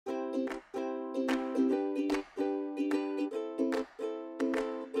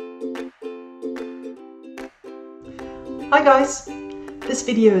Hi guys, this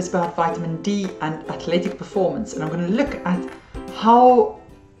video is about vitamin D and athletic performance, and I'm going to look at how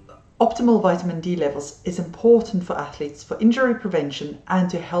optimal vitamin D levels is important for athletes for injury prevention and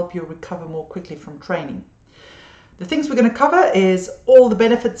to help you recover more quickly from training. The things we're going to cover is all the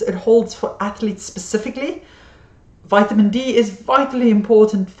benefits it holds for athletes specifically. Vitamin D is vitally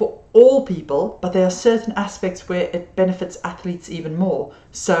important for all people, but there are certain aspects where it benefits athletes even more.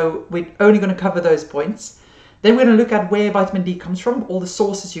 So we're only going to cover those points. Then we're going to look at where vitamin D comes from, all the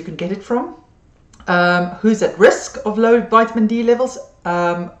sources you can get it from, who's at risk of low vitamin D levels,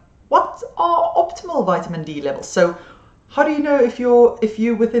 what are optimal vitamin D levels. So how do you know if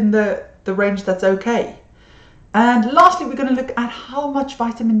you're within the range that's okay? And lastly, we're going to look at how much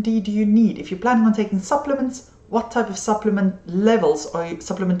vitamin D do you need. If you're planning on taking supplements, what type of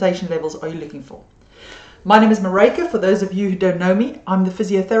supplementation levels are you looking for? My name is Maryke. For those of you who don't know me, I'm the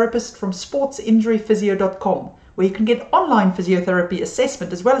physiotherapist from sportsinjuryphysio.com, where you can get online physiotherapy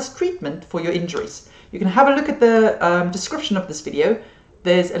assessment as well as treatment for your injuries. You can have a look at the description of this video.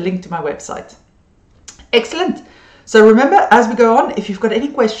 There's a link to my website. Excellent. So remember, as we go on, if you've got any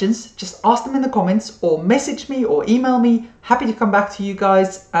questions, just ask them in the comments or message me or email me. Happy to come back to you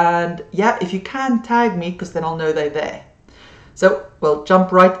guys. And yeah, if you can, tag me, because then I'll know they're there. So we'll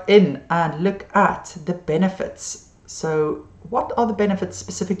jump right in and look at the benefits. So what are the benefits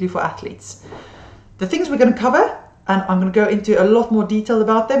specifically for athletes? The things we're going to cover, and I'm going to go into a lot more detail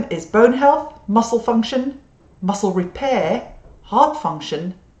about them, is bone health, muscle function, muscle repair, heart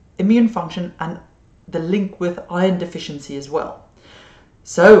function, immune function, and the link with iron deficiency as well.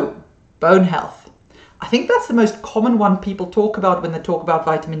 So bone health. I think that's the most common one people talk about when they talk about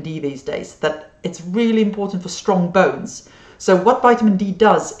vitamin D these days, that it's really important for strong bones. So what vitamin D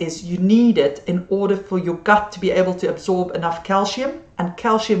does is you need it in order for your gut to be able to absorb enough calcium, and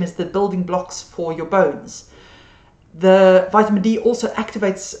calcium is the building blocks for your bones. The vitamin D also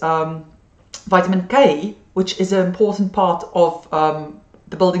activates vitamin K, which is an important part of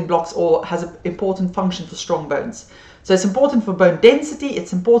the building blocks, or has an important function for strong bones. So it's important for bone density,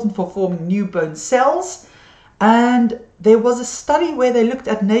 it's important for forming new bone cells. And there was a study where they looked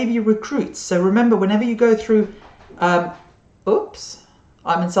at Navy recruits. So remember, whenever you go through oops,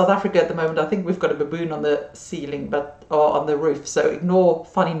 I'm in South Africa at the moment. I think we've got a baboon on the ceiling, or on the roof, so ignore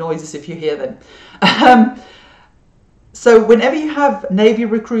funny noises if you hear them. So whenever you have Navy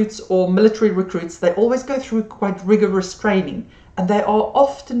recruits or military recruits, they always go through quite rigorous training, and they are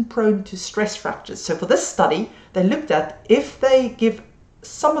often prone to stress fractures. So for this study, they looked at if they give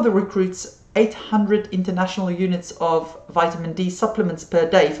some of the recruits 800 international units of vitamin D supplements per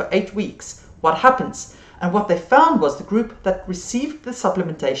day for 8 weeks, what happens? And what they found was the group that received the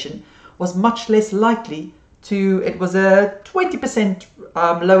supplementation was much less likely to, it was a 20%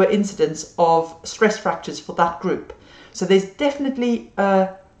 lower incidence of stress fractures for that group. So there's definitely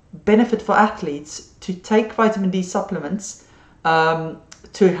a benefit for athletes to take vitamin D supplements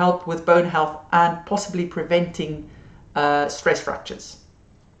to help with bone health and possibly preventing stress fractures.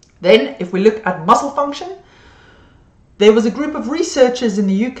 Then if we look at muscle function, there was a group of researchers in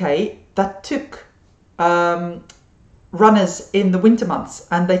the UK that took runners in the winter months,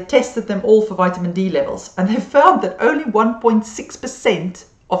 and they tested them all for vitamin D levels, and they found that only 1.6%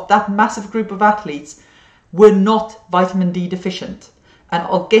 of that massive group of athletes were not vitamin D deficient. And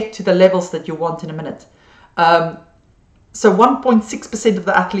I'll get to the levels that you want in a minute. So 1.6% of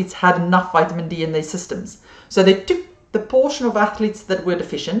the athletes had enough vitamin D in their systems. So they took the portion of athletes that were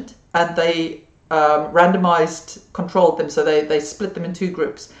deficient, and they controlled them. So they split them in two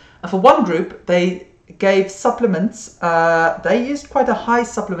groups. And for one group, they gave supplements. They used quite a high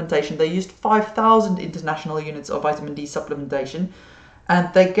supplementation. They used 5,000 international units of vitamin D supplementation,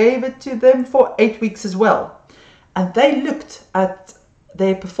 and they gave it to them for 8 weeks as well. And they looked at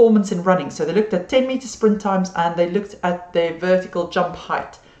their performance in running. So they looked at 10-meter sprint times, and they looked at their vertical jump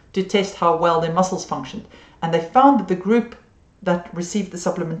height to test how well their muscles functioned. And they found that the group that received the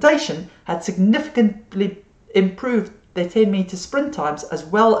supplementation had significantly improved their 10-meter sprint times as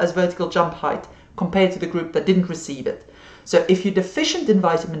well as vertical jump height compared to the group that didn't receive it. So if you're deficient in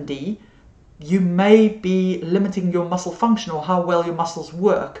vitamin D, you may be limiting your muscle function or how well your muscles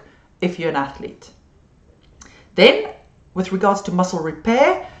work if you're an athlete. Then, with regards to muscle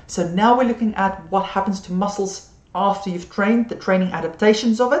repair, so now we're looking at what happens to muscles after you've trained, the training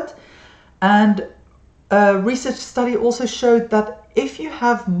adaptations of it. And a research study also showed that if you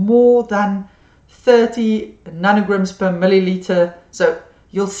have more than 30 nanograms per milliliter, so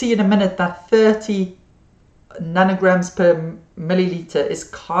you'll see in a minute that 30 nanograms per milliliter is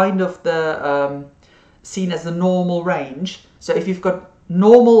kind of the seen as the normal range. So if you've got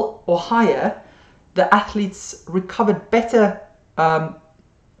normal or higher, the athletes recovered better,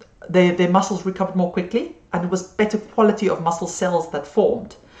 their muscles recovered more quickly, and it was better quality of muscle cells that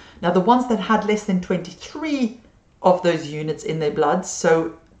formed. Now the ones that had less than 23 of those units in their blood,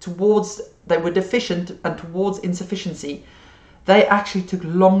 so they were deficient and towards insufficiency, they actually took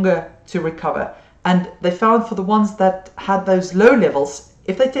longer to recover. And they found for the ones that had those low levels,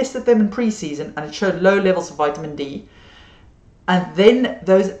 if they tested them in pre-season and it showed low levels of vitamin D, and then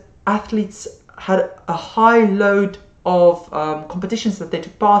those athletes had a high load of competitions that they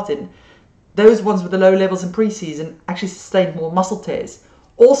took part in, those ones with the low levels in pre-season actually sustained more muscle tears.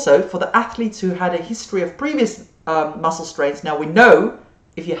 Also, for the athletes who had a history of previous muscle strains, now we know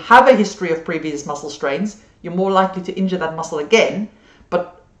if you have a history of previous muscle strains, you're more likely to injure that muscle again.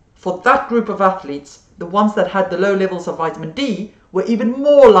 But for that group of athletes, the ones that had the low levels of vitamin D were even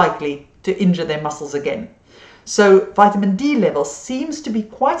more likely to injure their muscles again. So vitamin D levels seems to be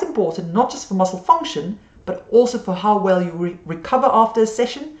quite important, not just for muscle function, but also for how well you recover after a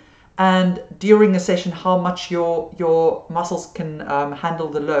session, and during a session, how much your muscles can handle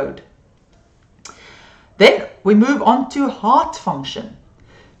the load. Then we move on to heart function.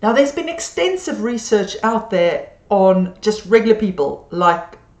 Now there's been extensive research out there on just regular people,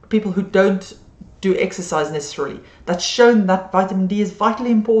 like people who don't do exercise necessarily, that's shown that vitamin D is vitally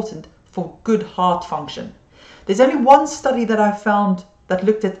important for good heart function. There's only one study that I found that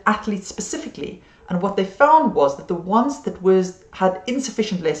looked at athletes specifically, and what they found was that the ones that had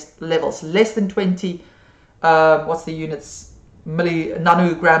insufficient levels, less than 20, what's the units,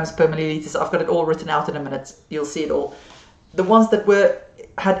 nanograms per milliliters, I've got it all written out in a minute, you'll see it all. The ones that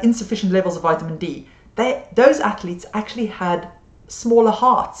had insufficient levels of vitamin D, those athletes actually had smaller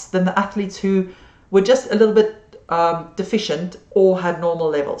hearts than the athletes who were just a little bit deficient or had normal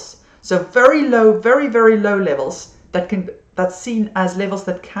levels. So very low, very, very low levels that's seen as levels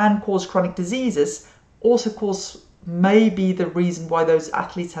that can cause chronic diseases, also may be the reason why those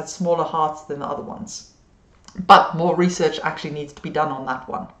athletes had smaller hearts than the other ones. But more research actually needs to be done on that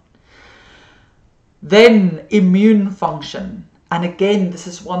one. Then immune function. And again, this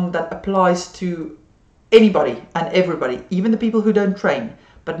is one that applies to anybody and everybody, even the people who don't train.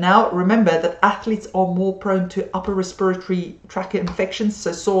 But now remember that athletes are more prone to upper respiratory tract infections,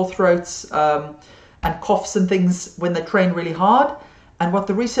 so sore throats and coughs and things when they train really hard. And what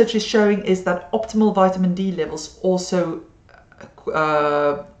the research is showing is that optimal vitamin D levels also,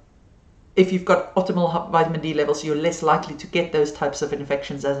 if you've got optimal vitamin D levels, you're less likely to get those types of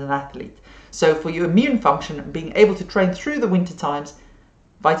infections as an athlete. So for your immune function and being able to train through the winter times,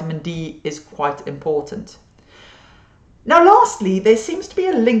 vitamin D is quite important. Now lastly, there seems to be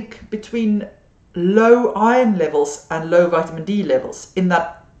a link between low iron levels and low vitamin D levels, in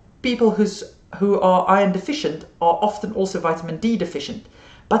that people who are iron deficient are often also vitamin D deficient.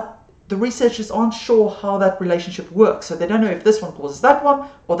 But the researchers aren't sure how that relationship works, so they don't know if this one causes that one,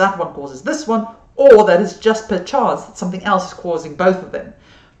 or that one causes this one, or that it's just per chance that something else is causing both of them.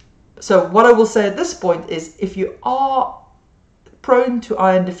 So what I will say at this point is, if you are prone to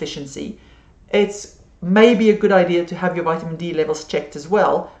iron deficiency, it's maybe a good idea to have your vitamin D levels checked as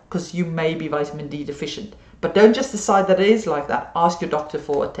well, because you may be vitamin D deficient. But don't just decide that it is like that. Ask your doctor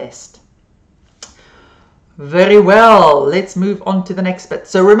for a test. Very well, let's move on to the next bit.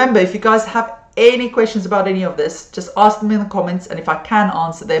 So remember, if you guys have any questions about any of this, just ask them in the comments, and if I can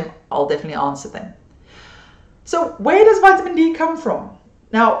answer them, I'll definitely answer them. So where does vitamin D come from?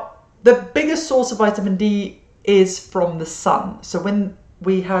 Now, the biggest source of vitamin D is from the sun. So when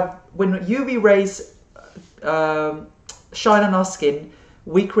UV rays shine on our skin,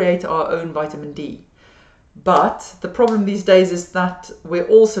 we create our own vitamin D. But the problem these days is that we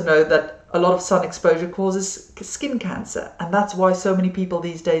also know that a lot of sun exposure causes skin cancer, and that's why so many people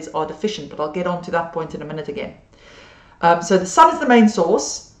these days are deficient, but I'll get on to that point in a minute again. So the sun is the main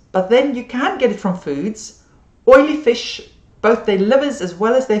source, but then you can get it from foods. Oily fish, both their livers as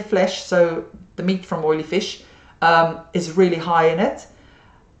well as their flesh, so the meat from oily fish, is really high in it.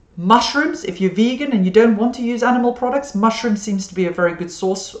 Mushrooms, if you're vegan and you don't want to use animal products, mushroom seems to be a very good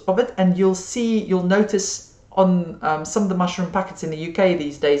source of it, and you'll notice on some of the mushroom packets in the UK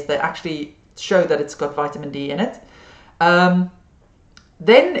these days, they actually show that it's got vitamin D in it.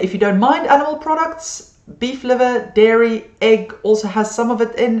 Then, if you don't mind animal products, beef liver, dairy, egg also has some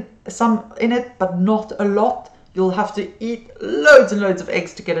in it, but not a lot. You'll have to eat loads and loads of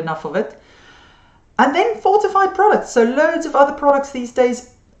eggs to get enough of it. And then fortified products, so loads of other products these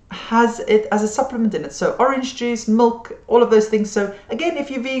days has it as a supplement in it. So orange juice, milk, all of those things. So again, if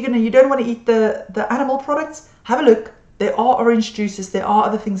you're vegan and you don't want to eat the animal products, have a look. There are orange juices, there are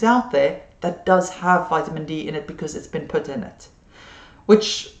other things out there that does have vitamin D in it because it's been put in it.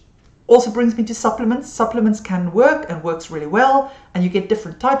 Which Also brings me to supplements. Supplements can work and works really well, and you get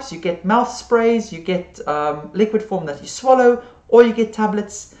different types. You get mouth sprays, you get liquid form that you swallow, or you get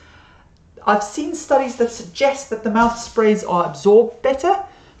tablets. I've seen studies that suggest that the mouth sprays are absorbed better,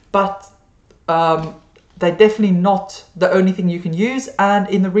 but they're definitely not the only thing you can use. And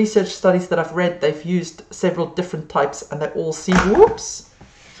in the research studies that I've read, they've used several different types, and they all seem, whoops,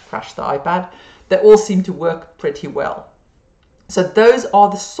 crashed the iPad, they all seem to work pretty well. So those are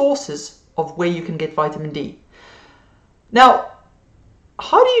the sources of where you can get vitamin D. Now,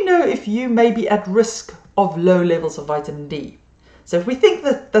 how do you know if you may be at risk of low levels of vitamin D? So if we think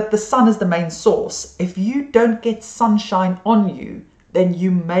that the sun is the main source, if you don't get sunshine on you, then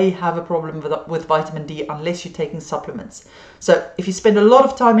you may have a problem with vitamin D unless you're taking supplements. So if you spend a lot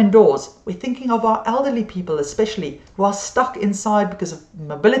of time indoors, we're thinking of our elderly people especially, who are stuck inside because of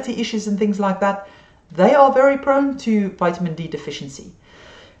mobility issues and things like that. They are very prone to vitamin D deficiency.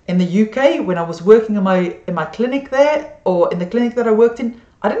 In the UK, when I was working in my clinic there, or in the clinic that I worked in,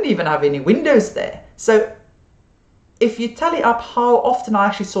 I didn't even have any windows there. So if you tally up how often I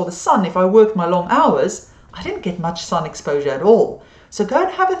actually saw the sun, if I worked my long hours, I didn't get much sun exposure at all. So go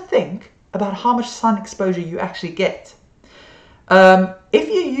and have a think about how much sun exposure you actually get. If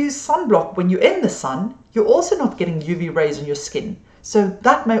you use sunblock when you're in the sun, you're also not getting UV rays on your skin. So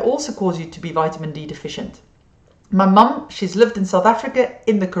that may also cause you to be vitamin D deficient. My mum, she's lived in South Africa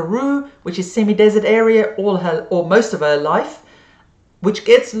in the Karoo, which is semi-desert area or most of her life, which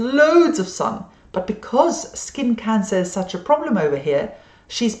gets loads of sun. But because skin cancer is such a problem over here,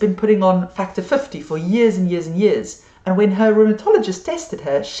 she's been putting on factor 50 for years and years and years. And when her rheumatologist tested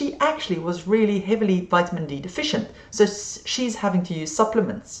her, she actually was really heavily vitamin D deficient. So she's having to use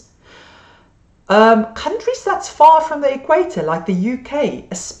supplements. Countries that's far from the equator, like the UK,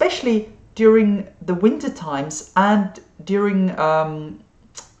 especially during the winter times and during,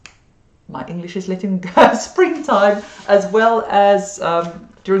 my English is letting go, springtime, as well as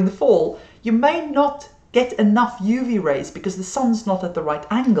during the fall, you may not get enough UV rays because the sun's not at the right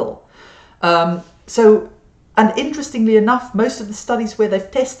angle. And interestingly enough, most of the studies where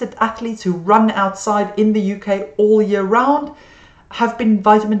they've tested athletes who run outside in the UK all year round have been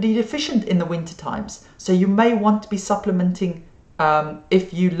vitamin D deficient in the winter times. So you may want to be supplementing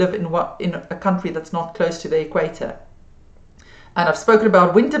if you live in a country that's not close to the equator. And I've spoken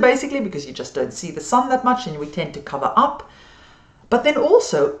about winter basically because you just don't see the sun that much and we tend to cover up. But then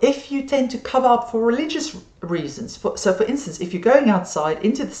also, if you tend to cover up for religious reasons, so for instance, if you're going outside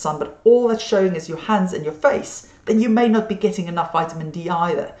into the sun, but all that's showing is your hands and your face, then you may not be getting enough vitamin D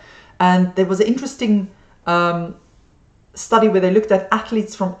either. And there was an interesting study where they looked at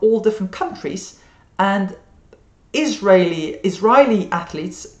athletes from all different countries, and Israeli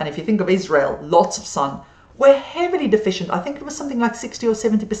athletes, and if you think of Israel, lots of sun, were heavily deficient. I think it was something like 60 or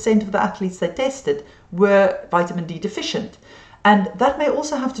 70% of the athletes they tested were vitamin D deficient. And that may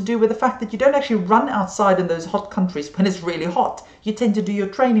also have to do with the fact that you don't actually run outside in those hot countries when it's really hot. You tend to do your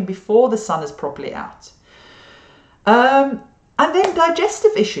training before the sun is properly out. And then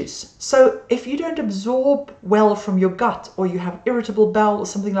digestive issues. So if you don't absorb well from your gut, or you have irritable bowel or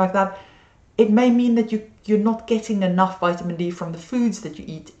something like that, it may mean that you're not getting enough vitamin D from the foods that you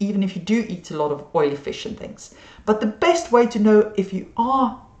eat, even if you do eat a lot of oily fish and things. But the best way to know if you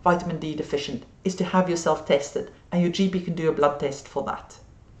are vitamin D deficient is to have yourself tested, and your GP can do a blood test for that.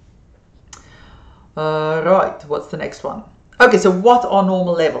 Right, what's the next one? Okay, so what are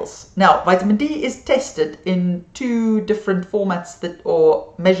normal levels? Now, vitamin D is tested in 2 different formats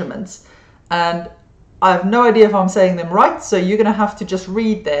or measurements, and I have no idea if I'm saying them right, so you're going to have to just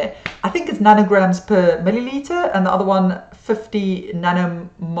read there. I think it's nanograms per milliliter, and the other one 50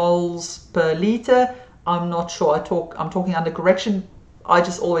 nanomoles per liter. I'm not sure. I'm talking under correction. I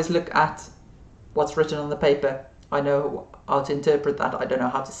just always look at what's written on the paper. I know how to interpret that. I don't know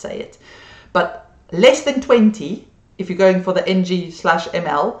how to say it. But less than 20, if you're going for the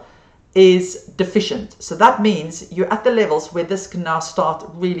ng/ml, is deficient. So that means you're at the levels where this can now start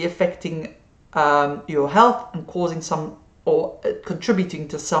really affecting your health and causing some or contributing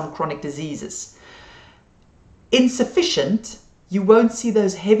to some chronic diseases. Insufficient, you won't see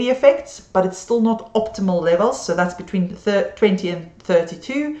those heavy effects, but it's still not optimal levels. So that's between 20 and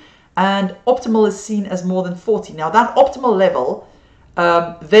 32. And optimal is seen as more than 40. Now that optimal level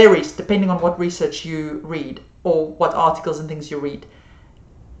varies depending on what research you read or what articles and things you read.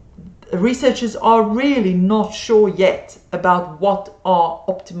 Researchers are really not sure yet about what are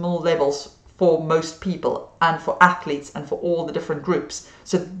optimal levels for most people and for athletes and for all the different groups.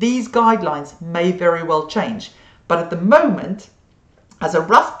 So these guidelines may very well change. But at the moment, as a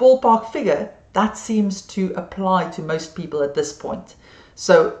rough ballpark figure, that seems to apply to most people at this point.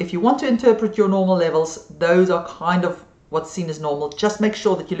 So if you want to interpret your normal levels, those are kind of what's seen as normal. Just make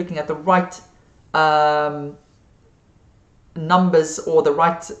sure that you're looking at the right numbers or the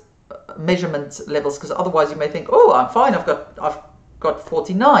right measurement levels, because otherwise you may think, oh, I'm fine, I've got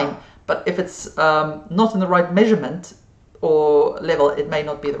 49, but if it's not in the right measurement or level, it may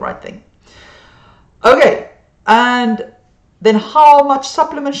not be the right thing. Okay, and then how much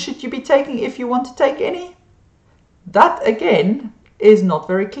supplements should you be taking if you want to take any? That again is not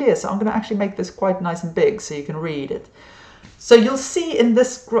very clear, so I'm going to actually make this quite nice and big so you can read it. So you'll see in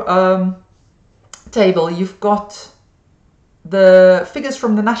this table you've got the figures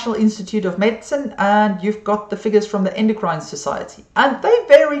from the National Institute of Medicine and you've got the figures from the Endocrine Society, and they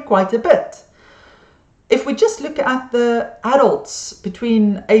vary quite a bit. If we just look at the adults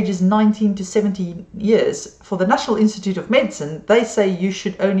between ages 19 to 17 years, for the National Institute of Medicine, they say you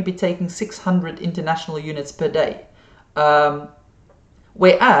should only be taking 600 international units per day.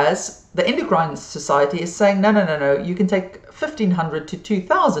 Whereas the Endocrine Society is saying, no, you can take 1,500 to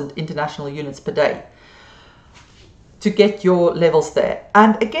 2,000 international units per day to get your levels there.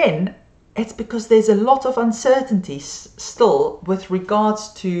 And again, it's because there's a lot of uncertainties still with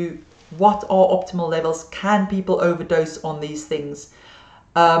regards to what are optimal levels. Can people overdose on these things?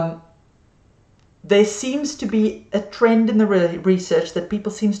 There seems to be a trend in the research that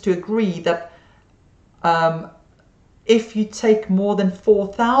people seem to agree that if you take more than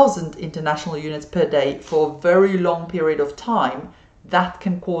 4,000 international units per day for a very long period of time, that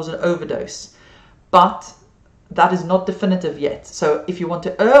can cause an overdose. But that is not definitive yet. So if you want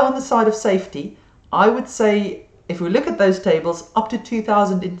to err on the side of safety, I would say, if we look at those tables, up to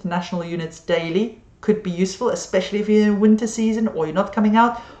 2,000 international units daily could be useful, especially if you're in winter season or you're not coming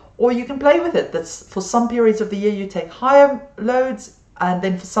out, or you can play with it. That's for some periods of the year you take higher loads, and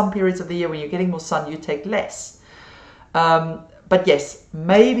then for some periods of the year when you're getting more sun, you take less. But yes,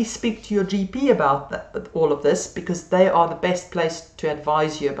 maybe speak to your GP about all of this, because they are the best place to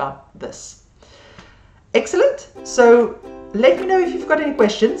advise you about this. Excellent. So let me know if you've got any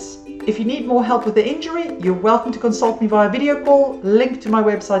questions. If you need more help with the injury, you're welcome to consult me via video call. Link to my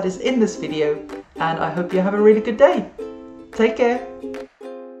website is in this video, and I hope you have a really good day. Take care.